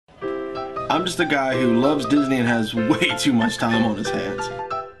I'm just a guy who loves Disney and has way too much time on his hands.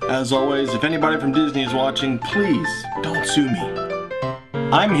 As always, if anybody from Disney is watching, please don't sue me.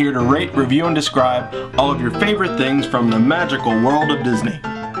 I'm here to rate, review, and describe all of your favorite things from the magical world of Disney.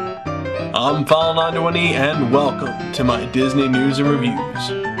 I'm File91e and welcome to my Disney news and reviews.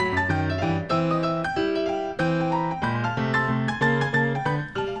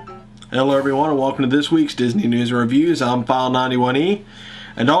 Hello everyone and welcome to this week's Disney news and reviews. I'm File91e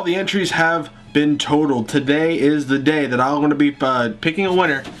and all the entries have been totaled. Today is the day that I'm going to be picking a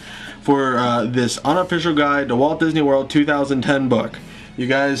winner for this unofficial guide to Walt Disney World 2010 book. You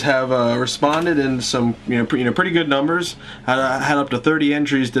guys have responded in some pretty good numbers. Had up to 30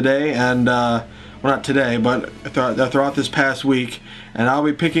 entries today, and well, not today, but throughout this past week, and I'll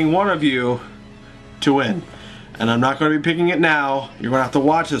be picking one of you to win. And I'm not going to be picking it now. You're going to have to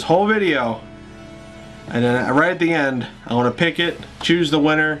watch this whole video, and then right at the end I want to pick it, choose the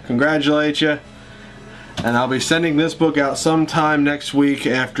winner, congratulate you, and I'll be sending this book out sometime next week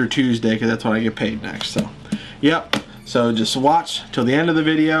after Tuesday, because that's when I get paid next. So yep, so just watch till the end of the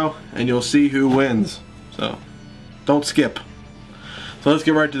video and you'll see who wins, so don't skip. So let's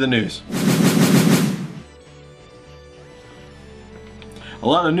get right to the news. A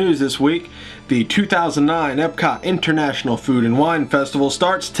lot of news this week. The 2009 Epcot International Food and Wine Festival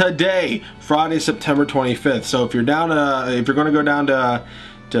starts today, Friday, September 25th. So if you're down, if you're going to go down to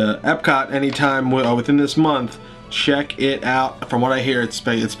Epcot anytime within this month, check it out. From what I hear, it's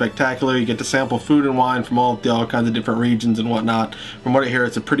spectacular. You get to sample food and wine from all kinds of different regions and whatnot. From what I hear,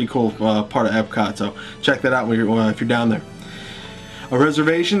 it's a pretty cool part of Epcot. So check that out if you're down there. A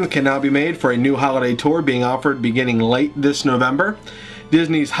reservation can now be made for a new holiday tour being offered beginning late this November.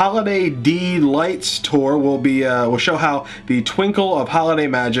 Disney's Holiday D-Lights tour will show how the twinkle of holiday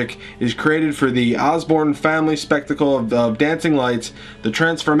magic is created for the Osborne family spectacle of dancing lights, the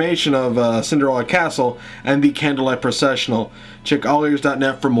transformation of Cinderella Castle, and the candlelight processional. Check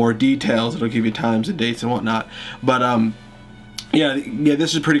allears.net for more details. It'll give you times and dates and whatnot. But yeah,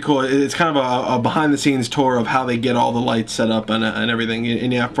 this is pretty cool. It's kind of a behind-the-scenes tour of how they get all the lights set up and everything.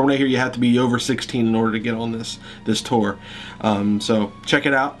 And yeah, from what I hear, you have to be over 16 in order to get on this tour. So check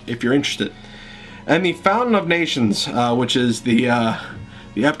it out if you're interested. And the Fountain of Nations, which is the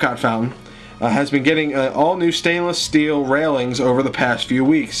Epcot fountain, has been getting all new stainless steel railings over the past few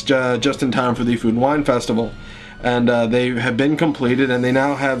weeks, just in time for the Food and Wine Festival. And they have been completed, and they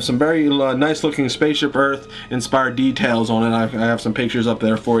now have some very nice looking Spaceship Earth inspired details on it. I have some pictures up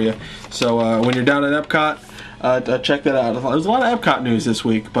there for you. So when you're down at Epcot, check that out. There's a lot of Epcot news this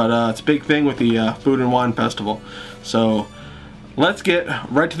week, but it's a big thing with the Food and Wine Festival. So let's get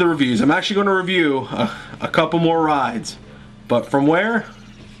right to the reviews. I'm actually going to review a couple more rides, but from where?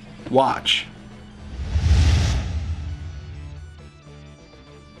 Watch.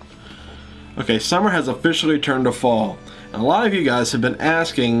 Okay, summer has officially turned to fall, and a lot of you guys have been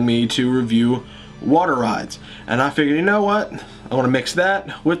asking me to review water rides, and I figured, you know what, I want to mix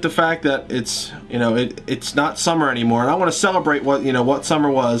that with the fact that it's it's not summer anymore, and I want to celebrate what summer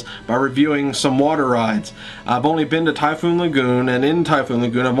was by reviewing some water rides. I've only been to Typhoon Lagoon, and in Typhoon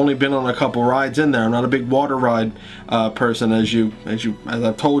Lagoon I've only been on a couple rides in there. I'm not a big water ride person, as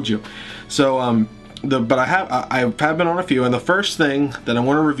I've told you. So but I have been on a few, and the first thing that I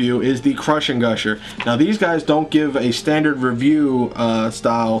want to review is the Crush and Gusher. Now these guys don't give a standard review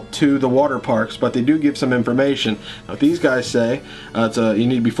style to the water parks, but they do give some information. Now what these guys say, you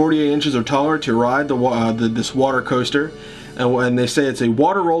need to be 48 inches or taller to ride this water coaster. And they say it's a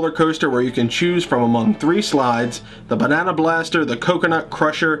water roller coaster where you can choose from among 3 slides: the Banana Blaster, the Coconut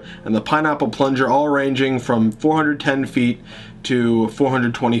Crusher, and the Pineapple Plunger, all ranging from 410 feet to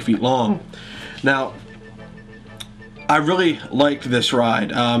 420 feet long. Now, I really liked this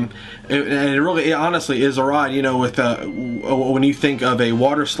ride. It honestly is a ride. With when you think of a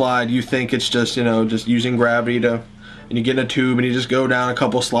water slide, you think it's just just using gravity and you get in a tube and you just go down a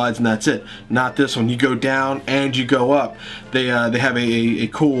couple slides and that's it. Not this one. You go down and you go up. They have a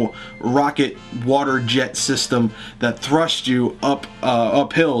cool rocket water jet system that thrusts you up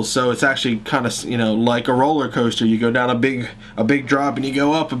hills. So it's actually kind of like a roller coaster. You go down a big drop and you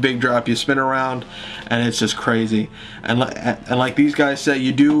go up a big drop. You spin around and it's just crazy. And like these guys say,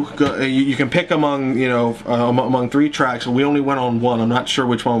 you can pick among among 3 tracks. We only went on one. I'm not sure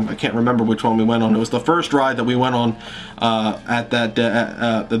which one. I can't remember which one we went on. It was the first ride that we went on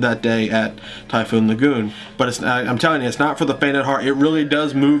that day at Typhoon Lagoon. But I'm telling you, it's not for the faint at heart. It really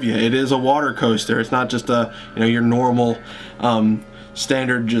does move you. It is a water coaster. It's not just your normal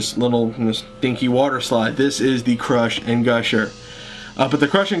standard just little dinky water slide. This is the Crush and Gusher. But the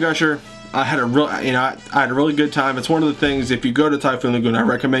Crush and Gusher I had a I had a really good time. It's one of the things, if you go to Typhoon Lagoon, I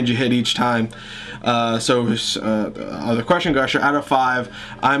recommend you hit each time. The Crushing Gusher, out of 5,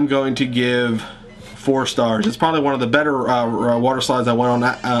 I'm going to give 4 stars. It's probably one of the better water slides I went on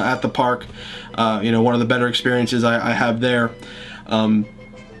at the park. One of the better experiences I have there. And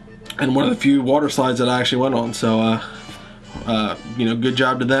one of the few water slides that I actually went on. So, good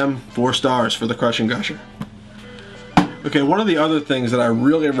job to them. 4 stars for the Crushing Gusher. Okay, one of the other things that I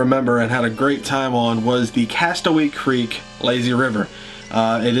really remember and had a great time on was the Castaway Creek Lazy River.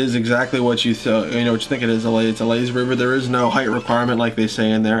 It is exactly what you think it is. It's a lazy river. There is no height requirement like they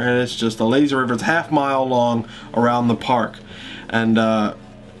say in there, and it's just a lazy river. It's half mile long around the park, and I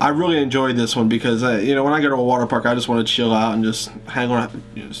really enjoyed this one because when I go to a water park, I just want to chill out and just hang on,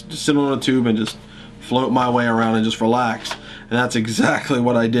 just sit on a tube and just float my way around and just relax. And that's exactly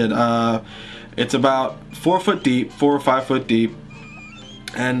what I did. It's about 4 foot deep, 4 or 5 foot deep,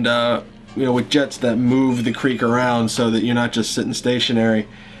 and with jets that move the creek around so that you're not just sitting stationary.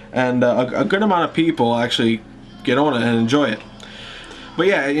 And a good amount of people actually get on it and enjoy it. But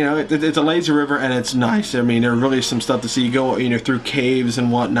yeah, it's a lazy river and it's nice. I mean, there's really some stuff to see. You go, through caves and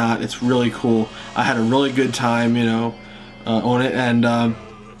whatnot. It's really cool. I had a really good time, on it, and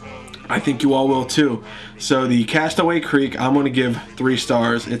I think you all will too. So the Castaway Creek, I'm going to give 3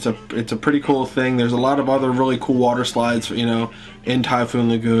 stars. It's a pretty cool thing. There's a lot of other really cool water slides, in Typhoon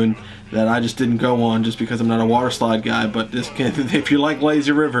Lagoon that I just didn't go on just because I'm not a water slide guy. But if you like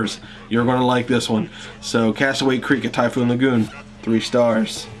lazy rivers, you're going to like this one. So Castaway Creek at Typhoon Lagoon, 3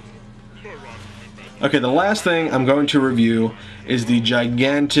 stars. Okay, the last thing I'm going to review is the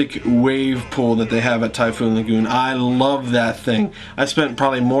gigantic wave pool that they have at Typhoon Lagoon. I love that thing. I spent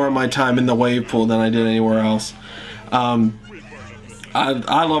probably more of my time in the wave pool than I did anywhere else. I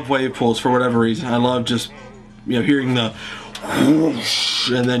love wave pools for whatever reason. I love just hearing the whoosh,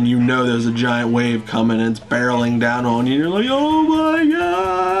 and then there's a giant wave coming and it's barreling down on you and you're like, oh my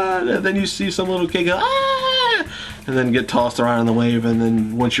god, and then you see some little kid go, ah, and then get tossed around in the wave, and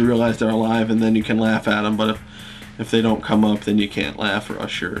then once you realize they're alive, and then you can laugh at them. But if they don't come up, then you can't laugh, or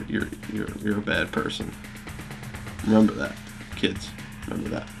else you're a bad person. Remember that, kids. Remember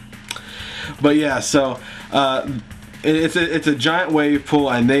that. But yeah, so it's a giant wave pool,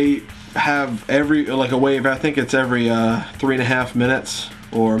 and they have a wave. I think it's every 3.5 minutes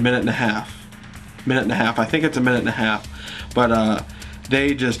or a minute and a half. I think it's a minute and a half. But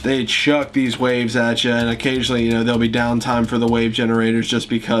they chuck these waves at you, and occasionally there'll be downtime for the wave generators just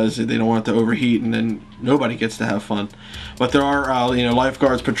because they don't want it to overheat, and then nobody gets to have fun. But there are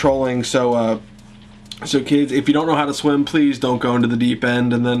lifeguards patrolling, so kids, if you don't know how to swim, please don't go into the deep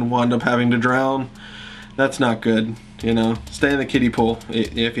end and then wind up having to drown. That's not good. Stay in the kiddie pool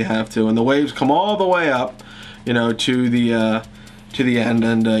if you have to, and the waves come all the way up to the end,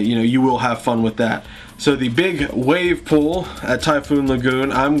 and you will have fun with that. So the big wave pool at Typhoon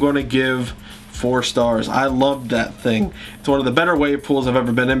Lagoon, I'm going to give 4 stars. I loved that thing. It's one of the better wave pools I've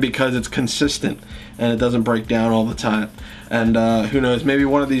ever been in because it's consistent and it doesn't break down all the time. And who knows, maybe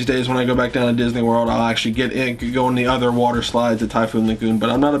one of these days when I go back down to Disney World, I'll actually go in the other water slides at Typhoon Lagoon.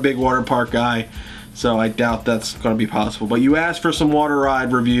 But I'm not a big water park guy, so I doubt that's going to be possible. But you asked for some water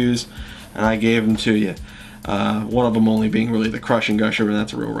ride reviews, and I gave them to you. One of them only being really the Crushing Gusher, and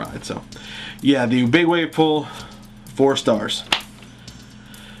that's a real ride. So yeah, the big wave pool, 4 stars.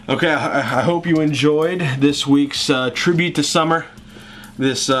 Okay, I hope you enjoyed this week's tribute to summer.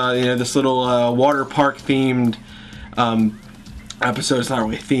 This this little water park themed episode. It's not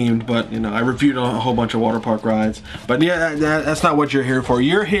really themed, but I reviewed a whole bunch of water park rides. But yeah, that's not what you're here for.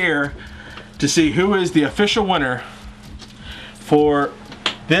 You're here to see who is the official winner for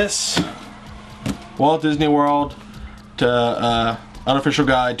this Walt Disney World to Unofficial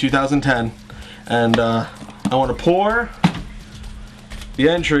Guide 2010, and I want to pour the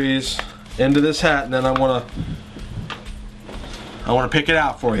entries into this hat, and then I want to pick it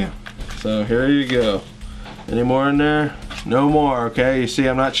out for you. So here you go. Any more in there? No more. Okay, you see,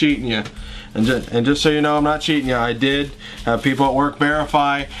 I'm not cheating you. And just so you know, I'm not cheating you. I did have people at work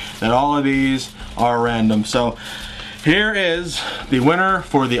verify that all of these are random. So here is the winner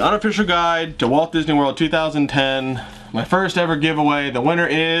for the Unofficial Guide to Walt Disney World 2010. My first ever giveaway. The winner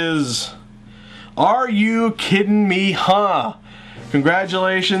is... Are you kidding me, huh?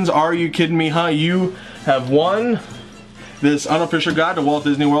 Congratulations, Are You Kidding Me, huh? You have won this Unofficial Guide to Walt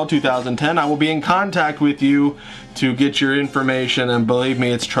Disney World 2010. I will be in contact with you to get your information, and believe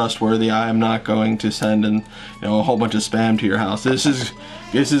me, it's trustworthy. I am not going to send a whole bunch of spam to your house. This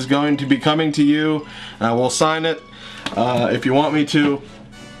is going to be coming to you, and I will sign it if you want me to.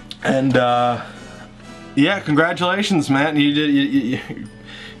 And yeah, congratulations, man. You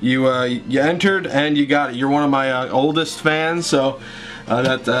you entered and you got it. You're one of my oldest fans, so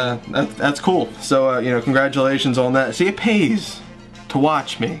that's cool. So you know, congratulations on that. See, it pays to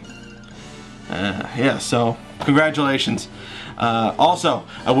watch me. Yeah, so congratulations. Also,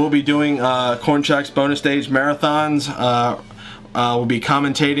 I will be doing CornShaq's bonus stage marathons. We'll be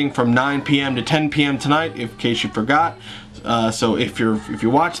commentating from 9 p.m. to 10 p.m. tonight, in case you forgot. So if you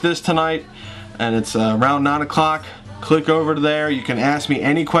watch this tonight and it's around 9 o'clock, click over to there. You can ask me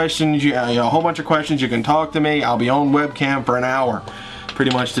any questions. You know, a whole bunch of questions. You can talk to me. I'll be on webcam for an hour,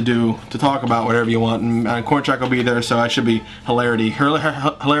 pretty much to talk about whatever you want. And CornShaq will be there, so I should be hilarity.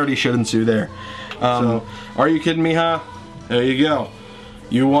 Hilarity should ensue there. So, are you kidding me, huh? There you go.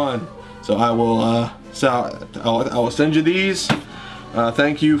 You won. So I will. I will send you these.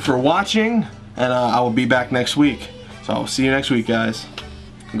 Thank you for watching, and I will be back next week. So I'll see you next week, guys.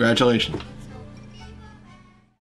 Congratulations.